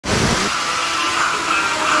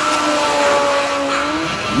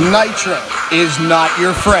Nitro is not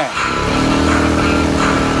your friend.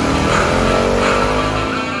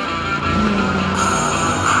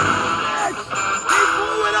 He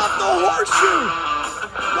blew it up the horseshoe!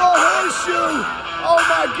 The horseshoe! Oh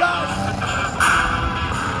my gosh!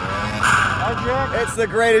 It's the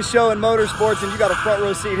greatest show in motorsports, and you got a front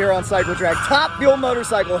row seat here on Cycle Track. Top Fuel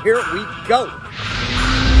Motorcycle, here we go!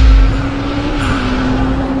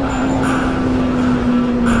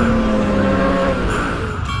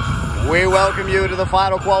 We welcome you to the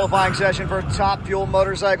final qualifying session for Top Fuel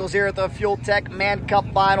Motorcycles here at the Fuel Tech Man Cup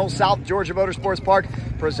Final, South Georgia Motorsports Park,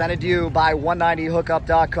 presented to you by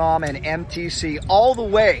 190hookup.com and MTC, all the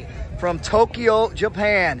way from Tokyo,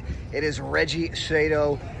 Japan. It is Reggie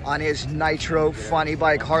Saito on his Nitro funny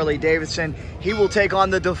bike, Harley Davidson. He will take on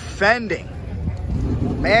the defending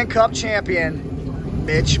Man Cup champion,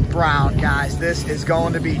 Mitch Brown. Guys, this is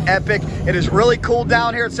going to be epic. It is really cool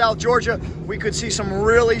down here at South Georgia. We could see some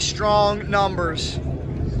really strong numbers.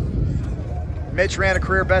 Mitch ran a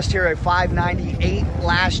career best here at 598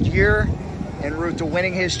 last year en route to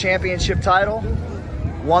winning his championship title.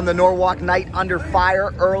 Won the Norwalk Night Under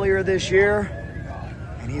Fire earlier this year.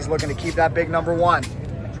 And he's looking to keep that big number one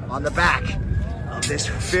on the back of this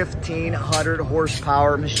 1,500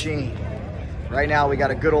 horsepower machine. Right now we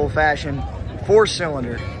got a good old-fashioned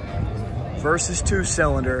 4-cylinder versus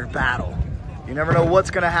 2-cylinder battle. You never know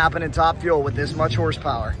what's going to happen in Top Fuel with this much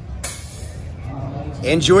horsepower.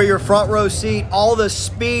 Enjoy your front row seat, all the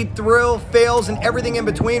speed, thrill, fails, and everything in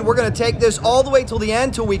between. We're going to take this all the way till the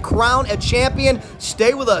end, till we crown a champion.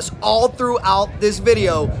 Stay with us all throughout this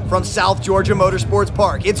video from South Georgia Motorsports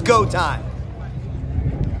Park. It's go time.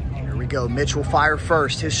 Here we go. Mitch will fire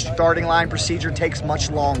first. His starting line procedure takes much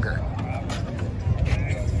longer.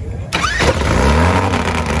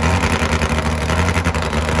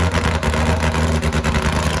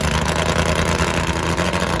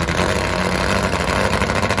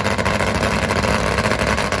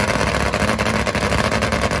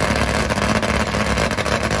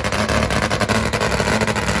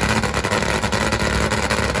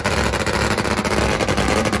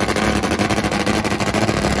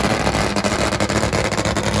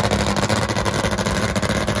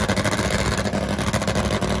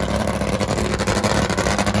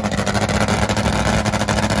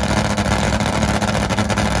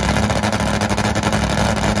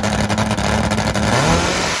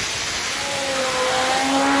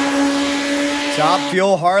 Top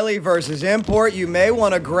Fuel Harley versus Import. You may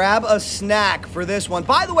want to grab a snack for this one.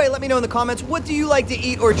 By the way, let me know in the comments, what do you like to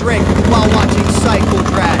eat or drink while watching Cycle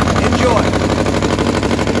Track? Enjoy.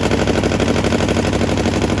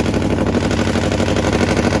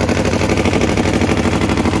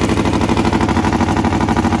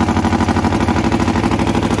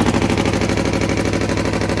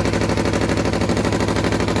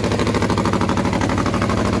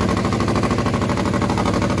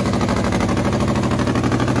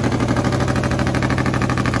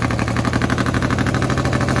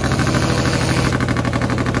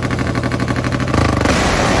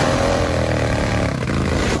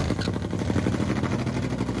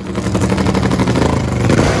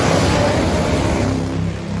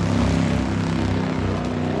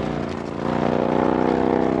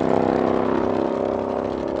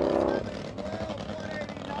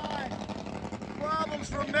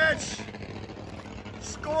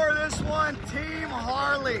 Score this one, Team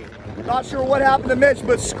Harley. Not sure what happened to Mitch,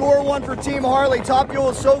 but score one for Team Harley. Top Fuel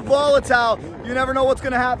is so volatile, you never know what's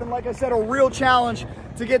going to happen. Like I said, a real challenge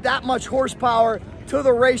to get that much horsepower to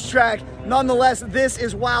the racetrack. Nonetheless, this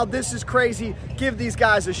is wild. This is crazy. Give these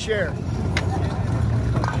guys a share.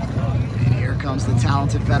 And here comes the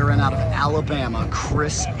talented veteran out of Alabama,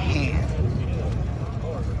 Chris Hand.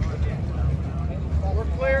 We're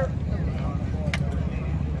clear.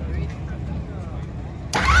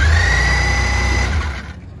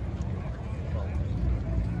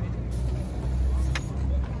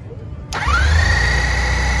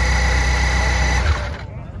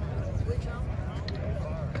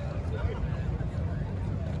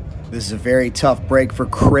 This is a very tough break for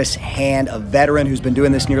Chris Hand, a veteran who's been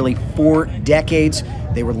doing this nearly 4 decades.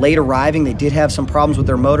 They were late arriving. They did have some problems with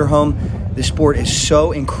their motorhome. This sport is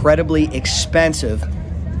so incredibly expensive,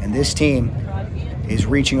 and this team is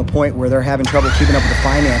reaching a point where they're having trouble keeping up with the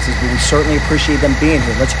finances, but we certainly appreciate them being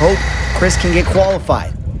here. Let's hope Chris can get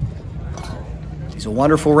qualified. He's a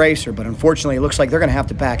wonderful racer, but unfortunately it looks like they're going to have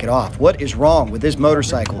to back it off. What is wrong with this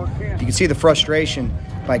motorcycle? You can see the frustration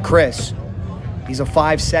by Chris. He's a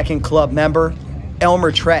 5-second club member.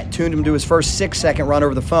 Elmer Trett tuned him to his first 6-second run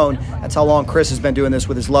over the phone. That's how long Chris has been doing this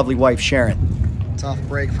with his lovely wife, Sharon. Tough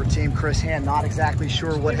break for Team Chris Hand. Not exactly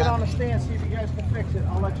sure what happened. Stick it on the stand, see if you guys can fix it.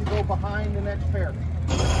 I'll let you go behind the next pair.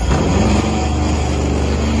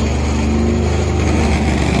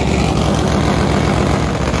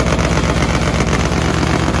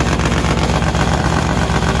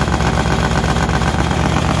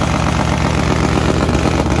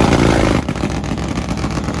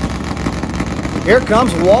 Here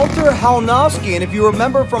comes Walter Halonski, and if you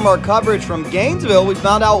remember from our coverage from Gainesville, we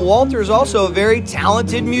found out Walter's also a very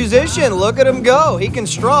talented musician. Look at him go. He can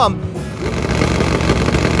strum.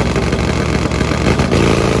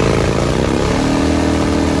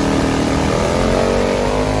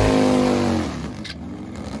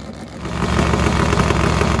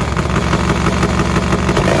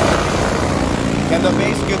 Can the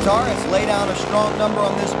bass guitarist lay down a strong number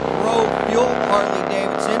on this Pro Fuel Harley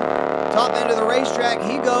Davidson? Top end of the racetrack,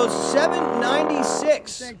 he goes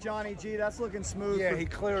 796. I think Johnny G, that's looking smooth. Yeah, he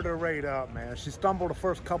cleared her right up, man. She stumbled the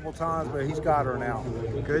first couple times, but he's got her now.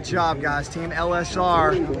 Good job, guys. Team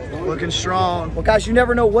LSR looking strong. Well, guys, you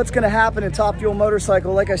never know what's going to happen in Top Fuel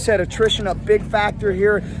Motorcycle. Like I said, attrition a big factor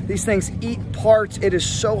here. These things eat parts. It is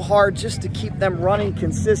so hard just to keep them running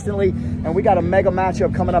consistently. And we got a mega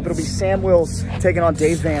matchup coming up. It'll be Sam Wills taking on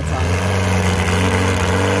Dave Vantine.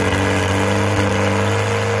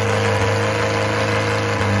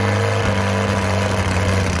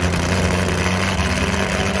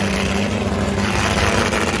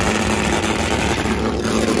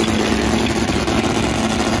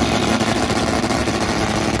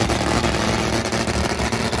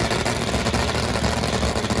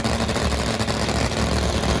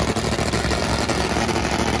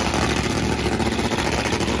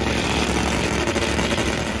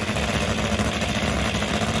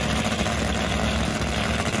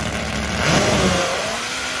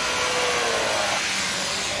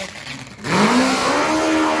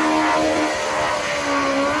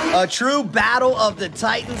 A true battle of the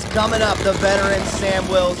Titans coming up. The veteran Sam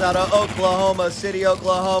Wills out of Oklahoma City,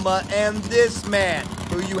 Oklahoma, and this man,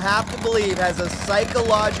 who you have to believe has a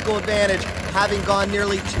psychological advantage, having gone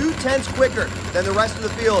nearly 2/10 quicker than the rest of the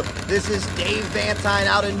field. This is Dave Vantine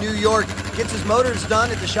out in New York. Gets his motors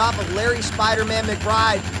done at the shop of Larry Spiderman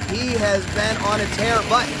McBride. He has been on a tear,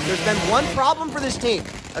 but there's been one problem for this team.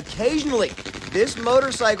 Occasionally, this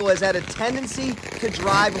motorcycle has had a tendency to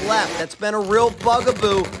drive left. That's been a real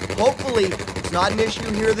bugaboo. Hopefully, it's not an issue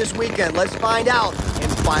here this weekend. Let's find out in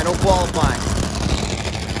final qualifying.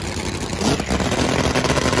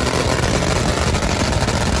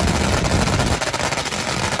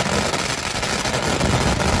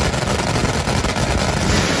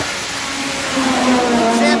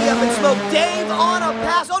 Sammy up in smoke. Dave on a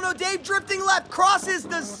pass. Oh no, Dave drifting left, crosses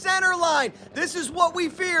the center line. This is what we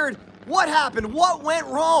feared. What happened? What went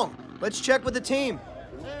wrong? Let's check with the team.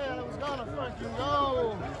 Man, it was gonna fucking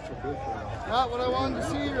go. Not what I wanted to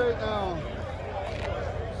see right now.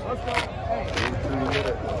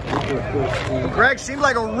 Well, Greg seemed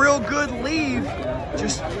like a real good leave.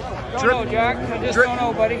 Just Don't know, Jack. I just don't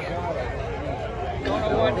know, buddy. Don't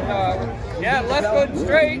know what. Yeah, left foot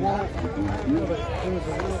straight.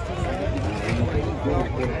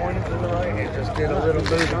 Just did a little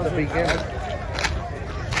move at the beginning.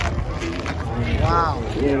 Wow.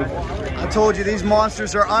 I told you these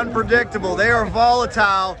monsters are unpredictable. They are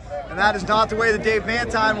volatile, and that is not the way that Dave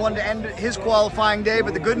Vantine wanted to end his qualifying day,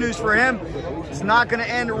 but the good news for him, it's not going to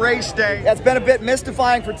end race day. That's been a bit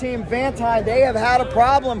mystifying for Team Vantine. They have had a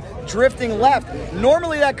problem drifting left.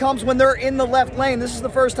 Normally that comes when they're in the left lane. This is the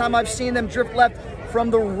first time I've seen them drift left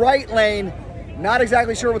from the right lane. Not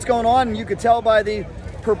exactly sure what's going on, and you could tell by the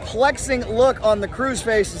perplexing look on the crew's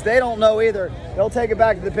faces. They don't know either. They'll take it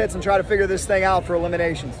back to the pits and try to figure this thing out for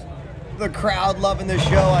eliminations. The crowd loving this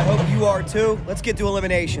show. I hope you are too. Let's get to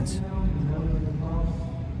eliminations.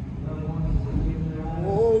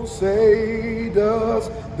 Oh, say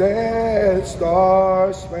does that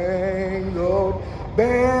star-spangled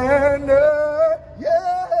banner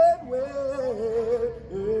yet wave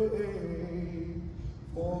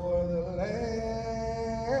for the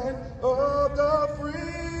land of the free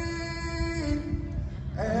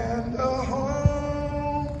and the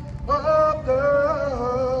home of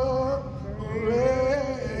the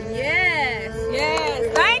brave. Yes,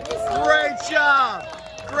 thank you so much. Great job.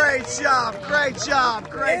 Great job, great job,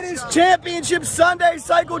 great job. It is Championship Sunday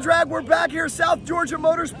Cycle Drag. We're back here, South Georgia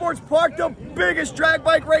Motorsports Park, the biggest drag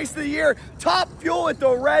bike race of the year. Top Fuel at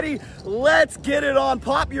the ready. Let's get it on.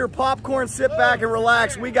 Pop your popcorn, sit back and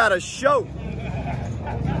relax. We got a show.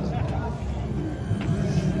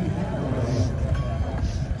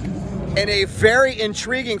 In a very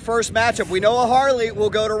intriguing first matchup, we know a Harley will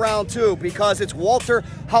go to round 2 because it's Walter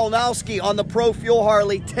Halonski on the Pro Fuel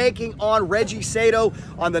Harley taking on Reggie Saito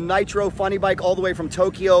on the Nitro funny bike all the way from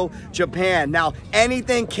Tokyo, Japan. Now,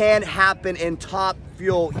 anything can happen in Top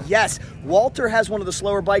Fuel. Yes, Walter has one of the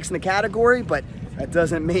slower bikes in the category, but that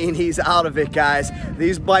doesn't mean he's out of it, guys.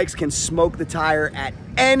 These bikes can smoke the tire at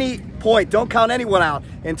any point. Don't count anyone out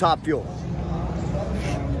in Top Fuel.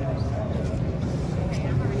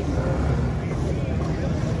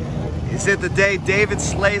 Is it the day David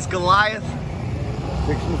slays Goliath?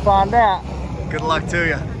 Fixing to find out. Good luck to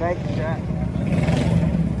you. Thank you, Jack.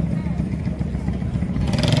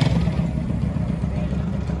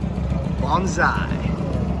 Bonsai.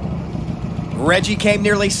 Reggie came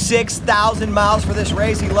nearly 6,000 miles for this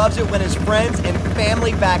race. He loves it when his friends and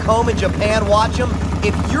family back home in Japan watch him.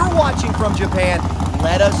 If you're watching from Japan,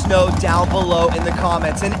 let us know down below in the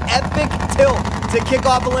comments. An epic tilt to kick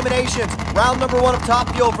off eliminations. Round number 1 of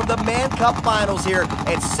Top Fuel from the Man Cup Finals here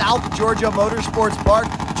at South Georgia Motorsports Park.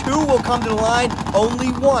 2 will come to the line.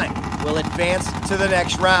 Only 1 will advance to the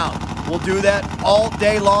next round. We'll do that all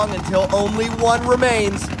day long until only 1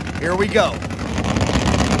 remains. Here we go.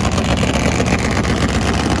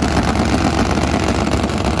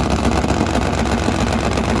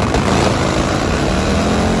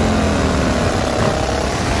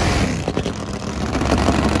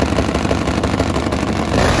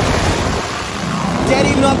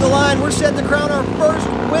 Off the line, we're set to crown our first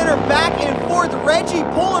winner. Back and forth, Reggie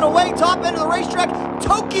pulling away, top end of the racetrack.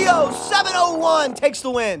 Tokyo 701 takes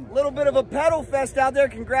the win. Little bit of a pedal fest out there.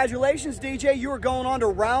 Congratulations, DJ. You are going on to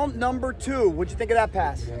round number 2. What'd you think of that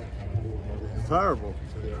pass? Terrible.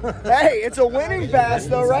 Hey, it's a winning pass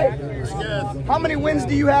though, right? How many wins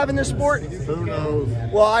do you have in this sport? Who knows?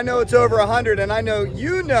 Well, I know it's over 100, and I know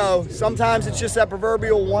you know sometimes it's just that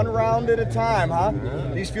proverbial 1 round at a time, huh?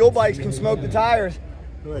 These fuel bikes can smoke the tires.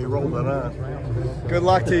 They rolled that on. Good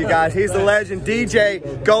luck to you guys. He's the legend.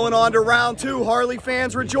 DJ going on to round 2. Harley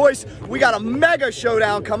fans rejoice. We got a mega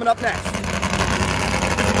showdown coming up next.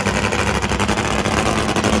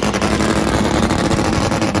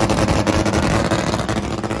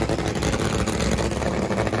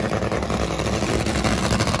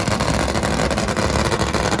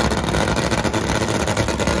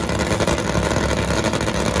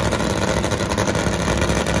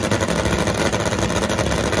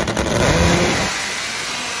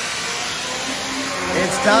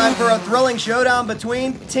 Time for a thrilling showdown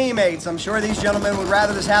between teammates. I'm sure these gentlemen would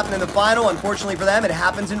rather this happen in the final. Unfortunately for them, it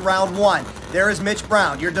happens in round 1. There is Mitch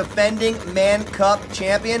Brown, your defending Man Cup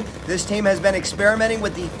champion. This team has been experimenting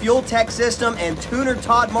with the Fuel Tech system, and tuner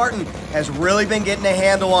Todd Martin has really been getting a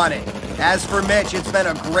handle on it. As for Mitch, it's been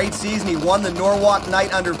a great season. He won the Norwalk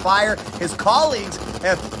Night Under Fire. His colleagues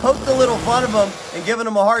have poked a little fun of him and given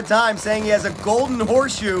him a hard time, saying he has a golden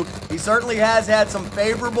horseshoe. He certainly has had some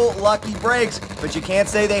favorable lucky breaks, but you can't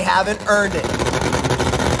say they haven't earned it.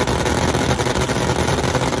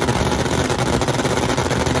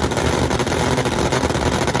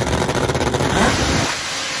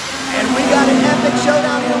 And we got an epic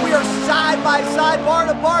showdown here. We are side by side, bar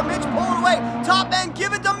to bar. Mitch pulling away. Top end,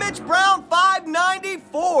 give it to Mitch Brown,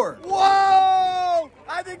 594. Whoa!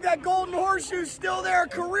 I think that golden horseshoe's still there.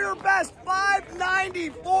 Career best,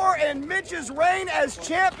 594, and Mitch's reign as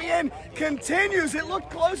champion continues. It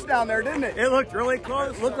looked close down there, didn't it? It looked really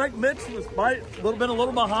close. Looked like Mitch was a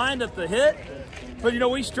little behind at the hit. But, you know,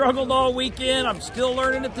 we struggled all weekend. I'm still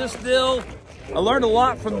learning at this still. I learned a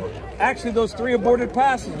lot from actually those 3 aborted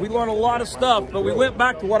passes. We learned a lot of stuff, but we went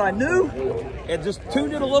back to what I knew and just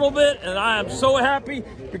tuned it a little bit, and I am so happy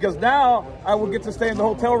because now I will get to stay in the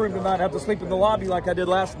hotel room tonight and have to sleep in the lobby like I did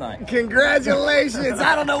last night. Congratulations.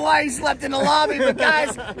 I don't know why he slept in the lobby, but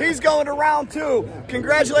guys, he's going to round 2.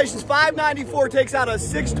 Congratulations. 594 takes out a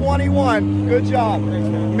 621. Good job. Thanks,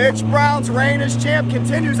 man. Mitch Brown's reign as champ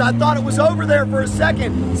continues. I thought it was over there for a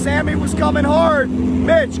second. Sammy was coming hard.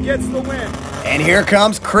 Mitch gets the win. And here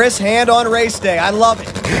comes Chris Hand on race day. I love it.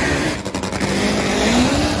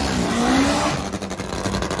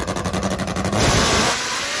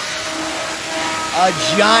 A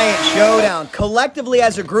giant showdown. Collectively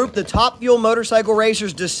as a group, the Top Fuel motorcycle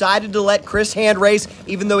racers decided to let Chris Hand race,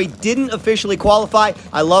 even though he didn't officially qualify.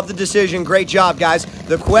 I love the decision. Great job, guys.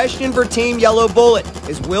 The question for Team Yellow Bullet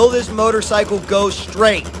is, will this motorcycle go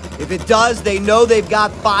straight? If it does, they know they've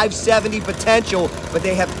got 570 potential, but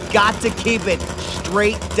they have got to keep it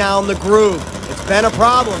straight down the groove. It's been a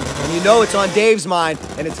problem, and you know it's on Dave's mind,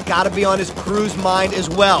 and it's got to be on his crew's mind as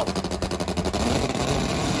well.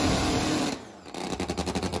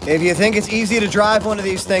 If you think it's easy to drive one of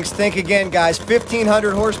these things, think again, guys.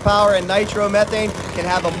 1,500 horsepower and nitro methane can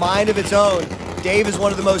have a mind of its own. Dave is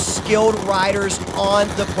one of the most skilled riders on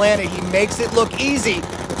the planet. He makes it look easy,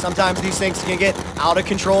 but sometimes these things can get out of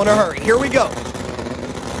control in a hurry. Here we go.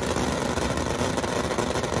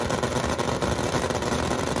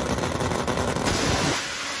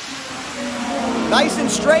 Nice and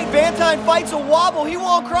straight. Vantine fights a wobble. He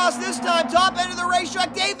won't cross this time. Top end of the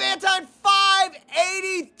racetrack. Dave Vantine,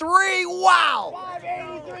 583. Wow.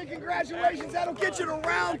 583, congratulations. That'll get you to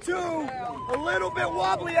round 2. A little bit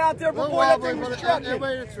wobbly out there before that thing was trucking.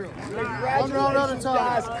 One round at a time.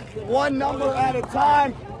 Guys. One number at a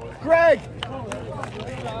time. Greg,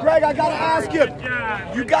 I gotta ask you.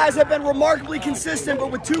 You guys have been remarkably consistent,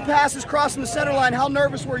 but with 2 passes crossing the center line, how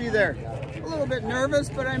nervous were you there? A little bit nervous,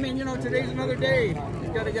 but I mean, you know, today's another day.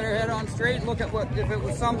 We've got to get our head on straight, look at what if it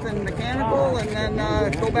was something mechanical, and then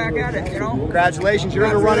go back at it, you know? Congratulations, you're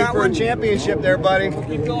in the running for a championship there, buddy.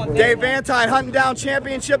 Keep going, Dave Vantine hunting down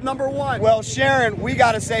championship number 1. Well, Sharon, we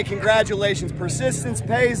got to say congratulations. Persistence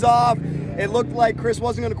pays off. It looked like Chris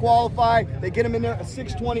wasn't going to qualify. They get him in there at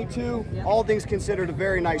 6:22. Yeah. All things considered, a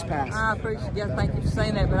very nice pass. I appreciate, yeah, thank you for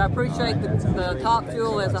saying that, but I appreciate the Top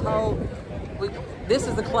Fuel as a whole. This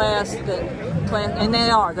is the class and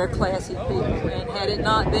they're classy people. And had it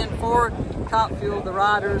not been for Top Fuel, the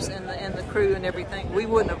riders and the crew and everything, we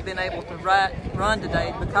wouldn't have been able to run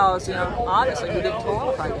today because, you know, obviously we didn't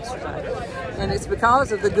qualify yesterday. And it's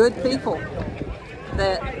because of the good people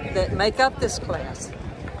that make up this class.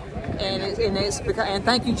 And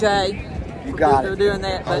thank you, Jay. For doing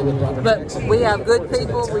that, but we have good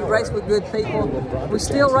people. We race with good people. We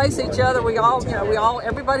still race each other.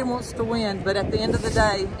 Everybody wants to win, but at the end of the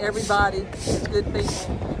day, everybody is good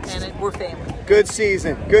people, and we're family. Good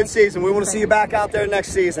season, good season. We want to see you back out there next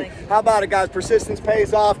season. How about it, guys? Persistence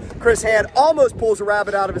pays off. Chris Hand almost pulls a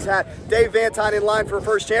rabbit out of his hat. Dave Vantine in line for a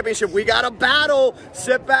first championship. We got a battle.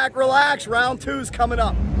 Sit back, relax. Round 2's coming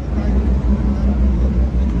up.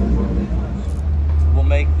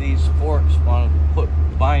 Make these forks want to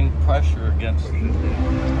bind pressure against them.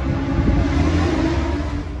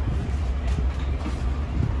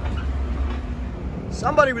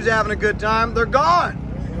 Somebody was having a good time. They're gone.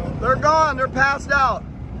 They're gone. They're passed out.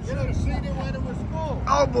 You know, the seat when it was full.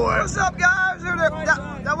 Oh boy. What's up, guys?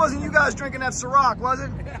 That wasn't you guys drinking that Ciroc, was it?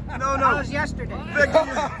 No. That was yesterday.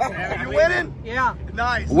 You winning? Yeah.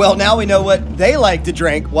 Nice. Well, now we know what they like to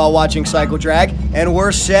drink while watching Cycle Drag, and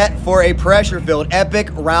we're set for a pressure-filled epic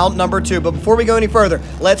round number 2. But before we go any further,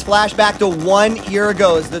 let's flash back to 1 year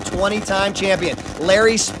ago as the 20-time champion,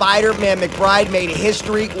 Larry Spiderman McBride, made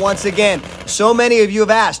history once again. So many of you have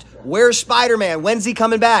asked, where's Spiderman? When's he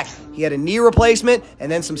coming back? He had a knee replacement and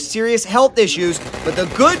then some serious health issues. But the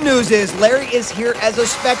good news is Larry is here as a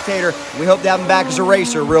spectator. We hope to have him back as a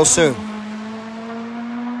racer real soon.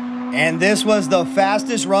 And this was the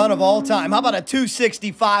fastest run of all time. How about a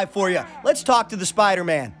 265 for you? Let's talk to the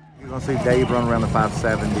Spider-Man. You're going to see Dave run around the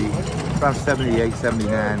 570, 578,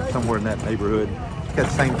 79, somewhere in that neighborhood. Got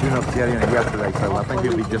the same tune-up as he had in it yesterday, so I think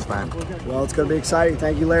he'll be just fine. Well, it's going to be exciting.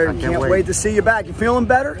 Thank you, Larry. Can't wait to see you back. You feeling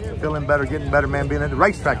better? Feeling better, getting better, man. Being at the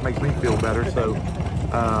racetrack makes me feel better, so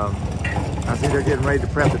I see they're getting ready to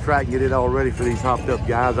prep the track and get it all ready for these hopped-up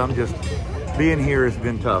guys. I'm just, being here has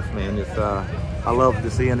been tough, man. It's, I love to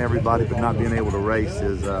seeing everybody, but not being able to race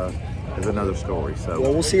is another story. So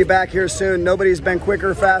well, we'll see you back here soon. Nobody's been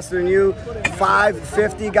quicker or faster than you.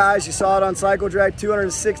 550, guys. You saw it on Cycle Drag,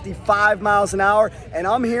 265 miles an hour. And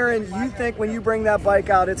I'm hearing you think when you bring that bike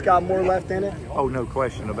out, it's got more left in it? Oh, no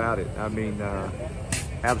question about it. I mean,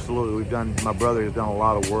 absolutely. My brother has done a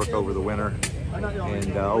lot of work over the winter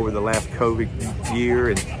and over the last COVID year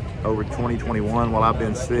and over 2021 while I've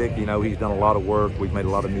been sick. You know, he's done a lot of work. We've made a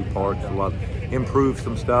lot of new parts, improved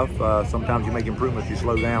some stuff. Sometimes you make improvements, you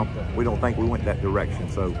slow down. We don't think we went that direction.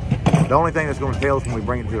 So the only thing that's going to tell us when we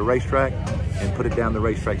bring it to the racetrack and put it down the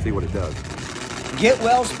racetrack, see what it does. Get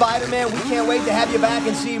well, Spider-Man. We can't wait to have you back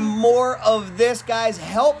and see more of this, guys.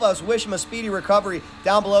 Help us wish him a speedy recovery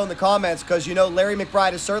down below in the comments, because you know Larry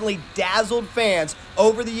McBride has certainly dazzled fans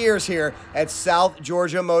over the years here at South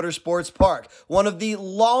Georgia Motorsports Park. One of the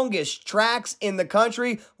longest tracks in the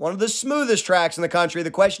country, one of the smoothest tracks in the country.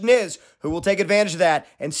 The question is, who will take advantage of that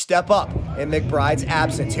and step up in McBride's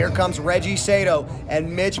absence? Here comes Reggie Saito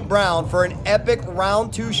and Mitch Brown for an epic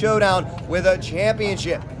round 2 showdown with a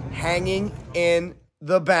championship hanging in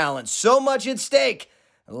the balance. So much at stake.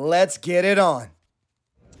 Let's get it on.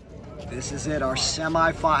 This is it, our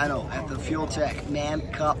semifinal at the Fuel Tech Man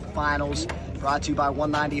Cup Finals, brought to you by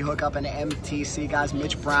 190 Hookup and MTC. Guys,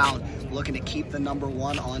 Mitch Brown looking to keep the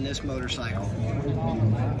 #1 on this motorcycle.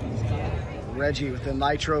 Reggie with the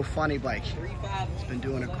Nitro funny bike. He's been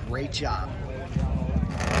doing a great job.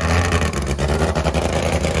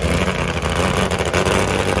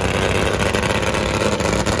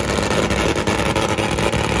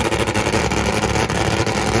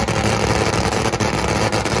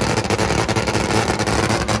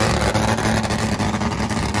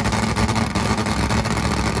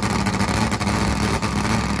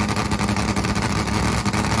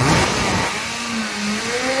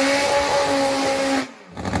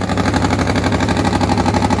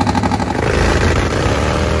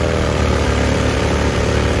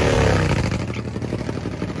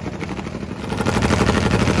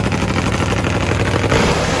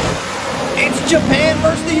 Japan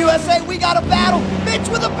versus the USA. We got a battle. Mitch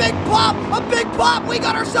with a big pop. A big pop. We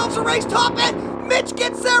got ourselves a race top end. Mitch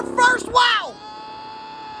gets there first. Wow.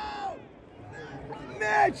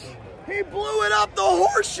 Mitch, he blew it up. The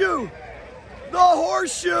horseshoe. The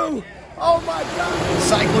horseshoe. Oh my God.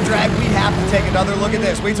 Cycle drag, we have to take another look at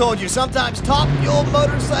this. We told you, sometimes top fuel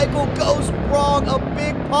motorcycle goes wrong. A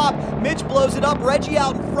big pop. Mitch blows it up. Reggie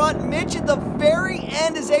out in front. Mitch at the very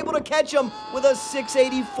end is able to catch him with a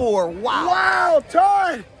 684. Wow. Wow,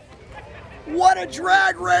 Todd. What a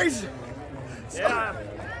drag race. Yeah.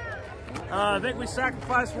 I think we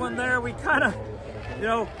sacrificed one there. We kind of, you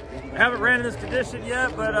know, haven't ran in this condition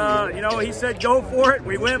yet, but, you know, he said go for it.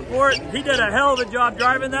 We went for it. He did a hell of a job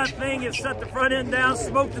driving that thing. It set the front end down,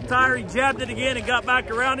 smoked the tire. He jabbed it again and got back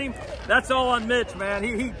around him. That's all on Mitch, man.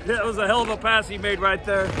 That was a hell of a pass he made right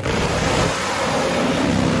there.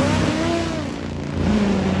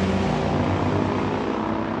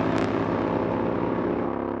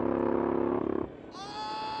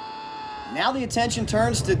 Now the attention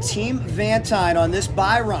turns to Team Vantine on this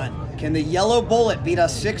buy run. Can the Yellow Bullet beat a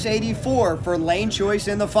 684 for lane choice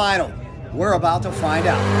in the final? We're about to find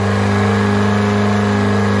out.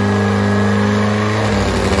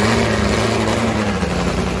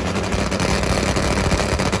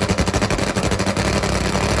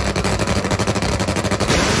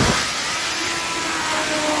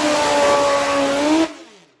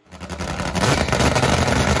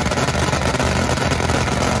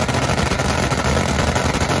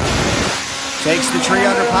 Takes the tree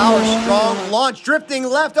under power, strong launch, drifting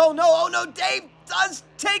left. Oh no, Dave does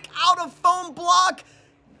take out a foam block.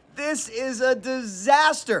 This is a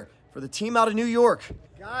disaster for the team out of New York.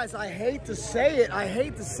 Guys, I hate to say it. I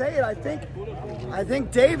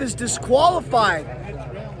think Dave is disqualified.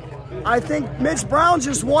 I think Mitch Brown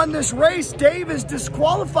just won this race. Dave is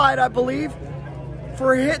disqualified, I believe,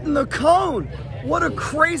 for hitting the cone. What a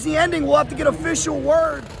crazy ending. We'll have to get official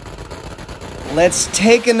word. Let's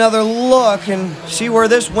take another look and see where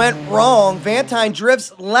this went wrong. Vantine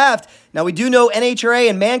drifts left. Now, we do know NHRA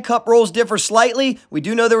and Man Cup rules differ slightly. We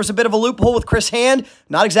do know there was a bit of a loophole with Chris Hand.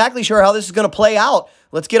 Not exactly sure how this is going to play out.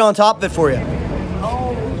 Let's get on top of it for you.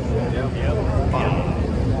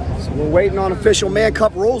 So we're waiting on official Man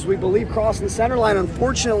Cup rules. We believe crossing the center line.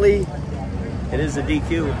 Unfortunately, it is a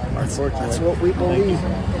DQ. Unfortunately, that's what we believe.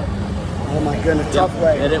 Oh my goodness, tough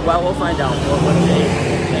way. Well, we'll find out.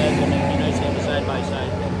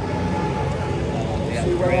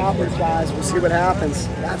 See what happens, guys. We'll see what happens.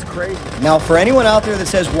 That's crazy. Now, for anyone out there that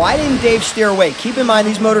says, why didn't Dave steer away? Keep in mind,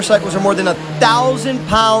 these motorcycles are more than 1,000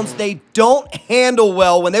 pounds. They don't handle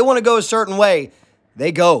well. When they want to go a certain way,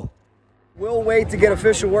 they go. We'll wait to get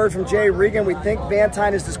official word from Jay Regan. We think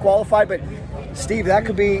Vantine is disqualified, but Steve, that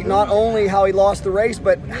could be not only how he lost the race,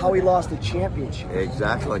 but how he lost the championship.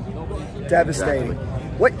 Exactly. Devastating. Exactly.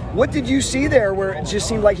 What did you see there where it just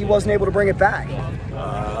seemed like he wasn't able to bring it back?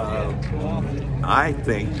 I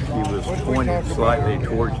think he was pointed slightly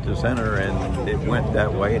towards the center and it went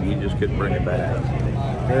that way and he just couldn't bring it back.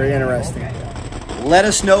 Very interesting. Let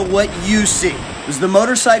us know what you see. Was the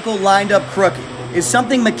motorcycle lined up crooked? Is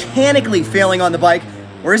something mechanically failing on the bike?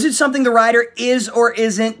 Or is it something the rider is or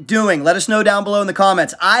isn't doing? Let us know down below in the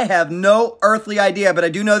comments. I have no earthly idea, but I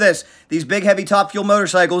do know this. These big, heavy top fuel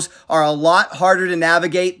motorcycles are a lot harder to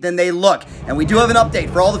navigate than they look. And we do have an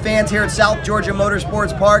update for all the fans here at South Georgia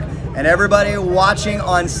Motorsports Park and everybody watching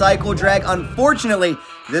on Cycle Drag. Unfortunately,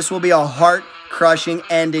 this will be a heart-crushing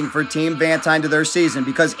ending for Team Vantine to their season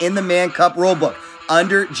because in the Man Cup rulebook,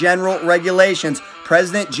 under general regulations,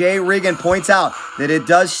 President Jay Regan points out that it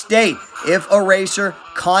does state if a racer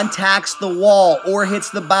contacts the wall or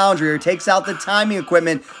hits the boundary or takes out the timing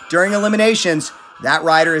equipment during eliminations, that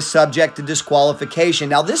rider is subject to disqualification.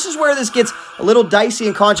 Now, this is where this gets a little dicey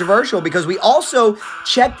and controversial because we also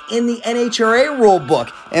checked in the NHRA rule book.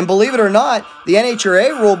 And believe it or not, the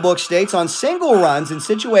NHRA rule book states on single runs in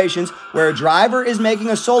situations where a driver is making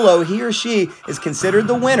a solo, he or she is considered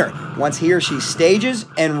the winner once he or she stages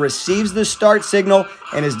and receives the start signal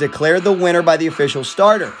and is declared the winner by the official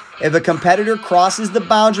starter. If a competitor crosses the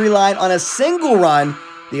boundary line on a single run,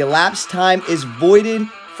 the elapsed time is voided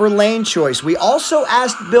for lane choice. We also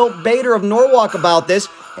asked Bill Bader of Norwalk about this,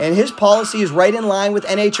 and his policy is right in line with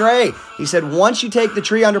NHRA. He said once you take the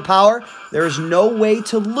tree under power, there is no way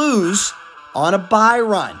to lose on a bye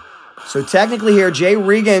run. So technically here, Jay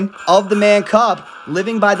Regan of the Man Cup,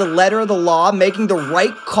 living by the letter of the law, making the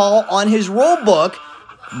right call on his rule book.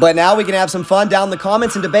 But now we can have some fun down in the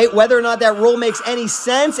comments and debate whether or not that rule makes any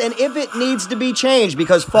sense and if it needs to be changed.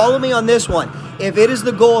 Because follow me on this one. If it is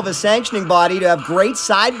the goal of a sanctioning body to have great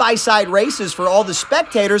side-by-side races for all the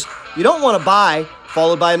spectators, you don't want to bye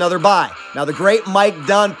followed by another bye. Now, the great Mike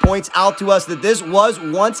Dunn points out to us that this was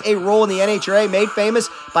once a rule in the NHRA made famous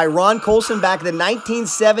by Ron Colson back in the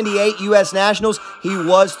 1978 U.S. Nationals. He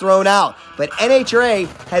was thrown out. But NHRA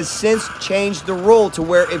has since changed the rule to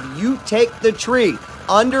where if you take the tree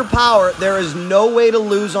under power, there is no way to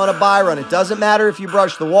lose on a bye run. It doesn't matter if you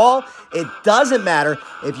brush the wall. It doesn't matter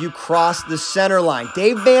if you cross the center line.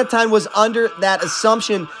 Dave Vantine was under that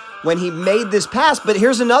assumption when he made this pass, but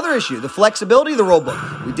here's another issue, the flexibility of the rule book.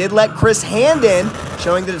 We did let Chris Hand in,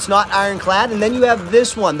 showing that it's not ironclad, and then you have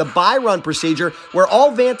this one, the bye run procedure, where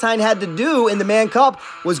all Vantine had to do in the Man Cup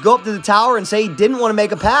was go up to the tower and say he didn't want to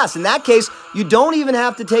make a pass. In that case, you don't even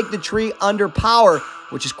have to take the tree under power,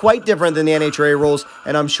 which is quite different than the NHRA rules,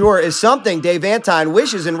 and I'm sure is something Dave Vantine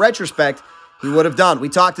wishes in retrospect he would have done. We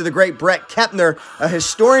talked to the great Brett Kepner, a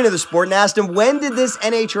historian of the sport, and asked him, when did this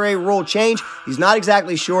NHRA rule change? He's not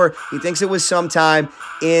exactly sure. He thinks it was sometime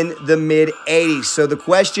in the mid-'80s. So the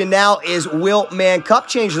question now is, will Man Cup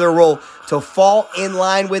change their rule to fall in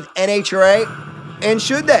line with NHRA? And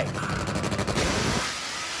should they?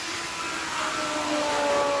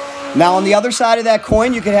 Now, on the other side of that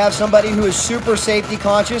coin, you could have somebody who is super safety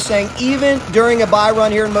conscious saying even during a bye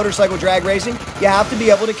run here in motorcycle drag racing, you have to be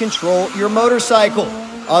able to control your motorcycle.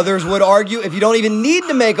 Others would argue if you don't even need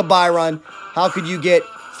to make a bye run, how could you get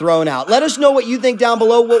thrown out? Let us know what you think down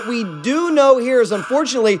below. What we do know here is,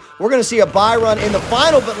 unfortunately, we're going to see a bye run in the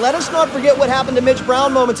final, but let us not forget what happened to Mitch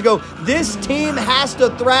Brown moments ago. This team has to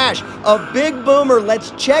thrash a big boomer.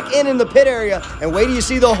 Let's check in the pit area and wait till you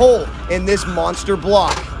see the hole in this monster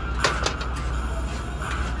block.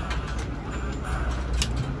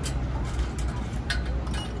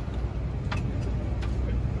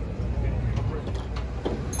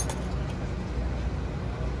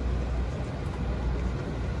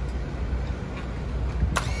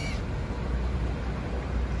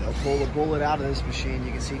 Pull the bullet out of this machine.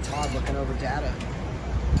 You can see Todd looking over data.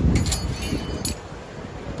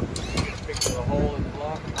 Fixing the hole in the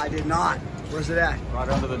block. I did not. Where's it at? Right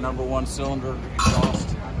under the #1 cylinder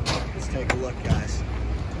exhaust. Let's take a look, guys.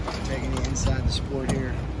 Taking you inside the sport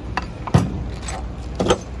here.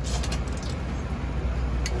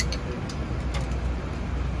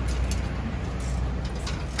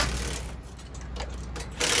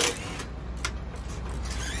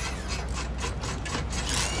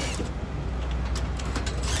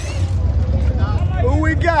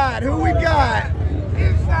 Who we got?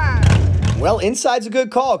 Inside. Well, inside's a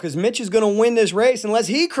good call because Mitch is going to win this race unless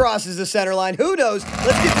he crosses the center line. Who knows?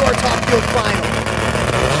 Let's get to our top field final.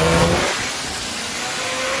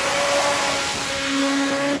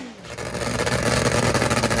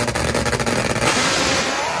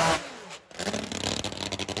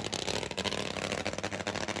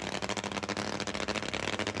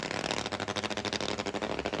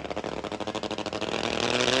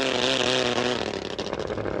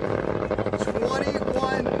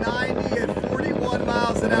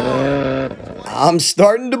 I'm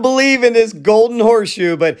starting to believe in this golden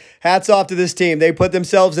horseshoe, but hats off to this team. They put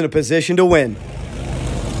themselves in a position to win.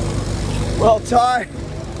 Well, Ty,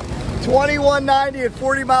 2190 at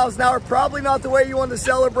 40 miles an hour. Probably not the way you want to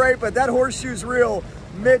celebrate, but that horseshoe's real.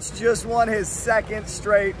 Mitch just won his second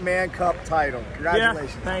straight Man Cup title.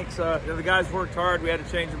 Congratulations. Yeah, thanks. The guys worked hard. We had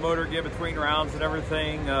to change the motor again between rounds and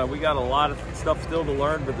everything. We got a lot of stuff still to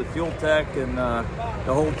learn, but the fuel tech and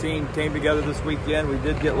the whole team came together this weekend. We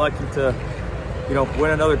did get lucky to,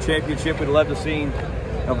 win another championship. We'd love to see,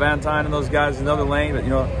 Vantine and those guys in another lane, but,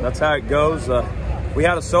 that's how it goes. We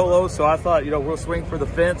had a solo, so I thought, we'll swing for the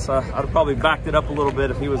fence. I'd have probably backed it up a little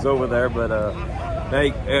bit if he was over there, but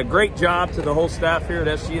Hey, great job to the whole staff here at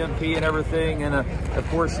SGMP and everything, and of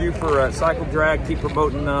course you for Cycle Drag. Keep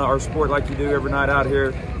promoting our sport like you do every night out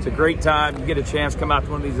here. It's a great time. You get a chance, come out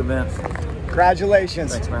to one of these events.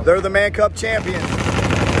 Congratulations. Thanks, man. They're the Man Cup champions.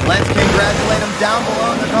 Let's congratulate them down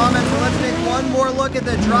below in the comments. And let's take one more look at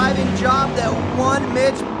the driving job that won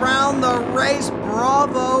Mitch Brown the race.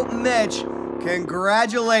 Bravo, Mitch.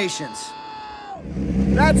 Congratulations.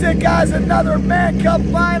 That's it, guys. Another Man Cup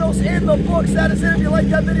Finals in the books. That is it. If you like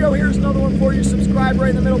that video, here's another one for you. Subscribe right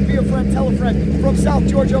in the middle. Be a friend, tell a friend. From South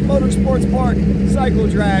Georgia Motorsports Park, Cycle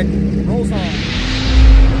Drag rolls on.